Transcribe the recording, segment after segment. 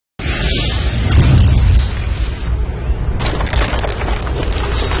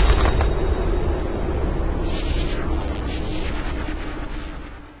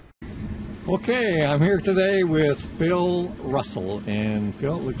Okay, I'm here today with Phil Russell, and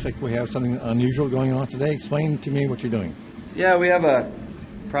Phil, it looks like we have something unusual going on today. Explain to me what you're doing. Yeah, we have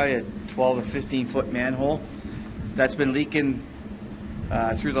probably a 12 or 15 foot manhole that's been leaking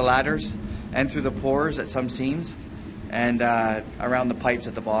through the ladders and through the pores at some seams and around the pipes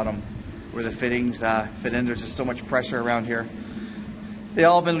at the bottom where the fittings fit in. There's just so much pressure around here. They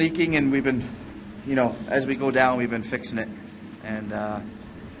all been leaking, and we've been, as we go down, we've been fixing it, and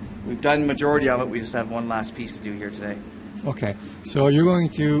we've done the majority of it. We just have one last piece to do here today. Okay, so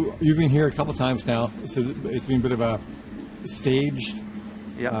you've been here a couple times now, so it's been a bit of a staged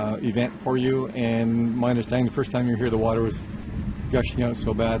event for you, and my understanding the first time you were here the water was gushing out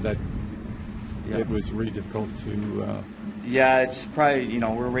so bad that it was really difficult to... Yeah, it's probably,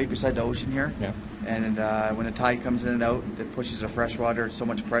 we're right beside the ocean here, and when the tide comes in and out, it pushes the fresh water, so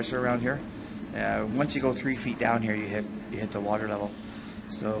much pressure around here. Once you go 3 feet down here, you hit the water level.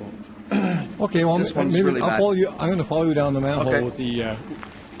 So okay, well, maybe really I'll follow you. I'm going to follow you down the manhole with the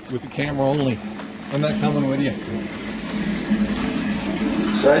camera only. I'm not coming with you.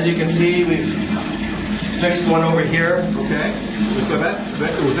 So as you can see, we've fixed one over here. Okay. So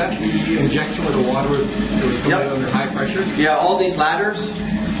was that the injection where the water was coming out under high pressure? Yeah, all these ladders,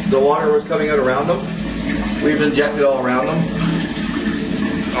 the water was coming out around them. We've injected all around them.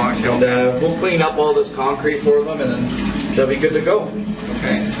 And we'll clean up all this concrete for them, and then they'll be good to go.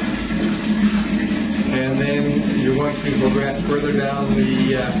 Okay. And then you're going to progress further down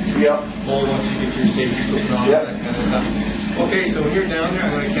the hole once you get your safety equipment on, that kind of stuff. Okay, so when you're down there,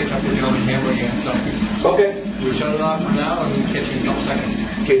 I'm going to catch up with you on the camera again. So okay. We'll shut it off for now and catch you in a couple seconds.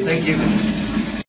 Okay, thank you.